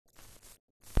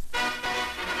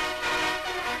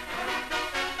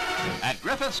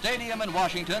Griffith Stadium in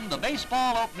Washington, the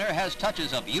baseball opener has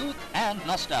touches of youth and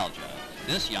nostalgia.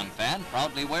 This young fan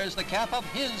proudly wears the cap of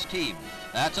his team.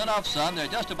 That's enough, son. They're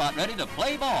just about ready to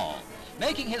play ball.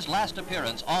 Making his last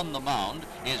appearance on the mound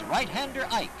is right-hander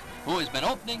Ike, who has been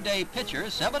opening day pitcher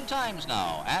 7 times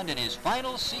now and in his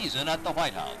final season at the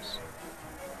White House.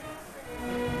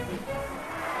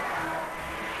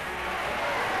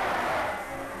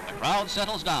 The crowd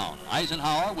settles down.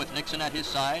 Eisenhower, with Nixon at his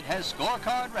side, has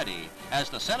scorecard ready as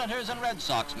the Senators and Red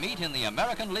Sox meet in the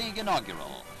American League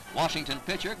inaugural. Washington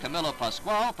pitcher Camilo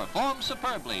Pascual performs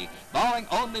superbly, bowing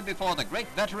only before the great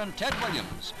veteran Ted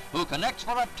Williams, who connects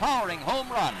for a towering home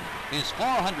run, his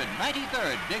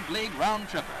 493rd big league round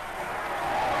tripper.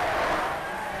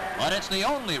 But it's the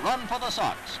only run for the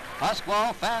Sox.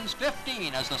 Pascual fans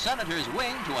 15 as the Senators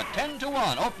wing to a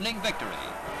 10-1 opening victory.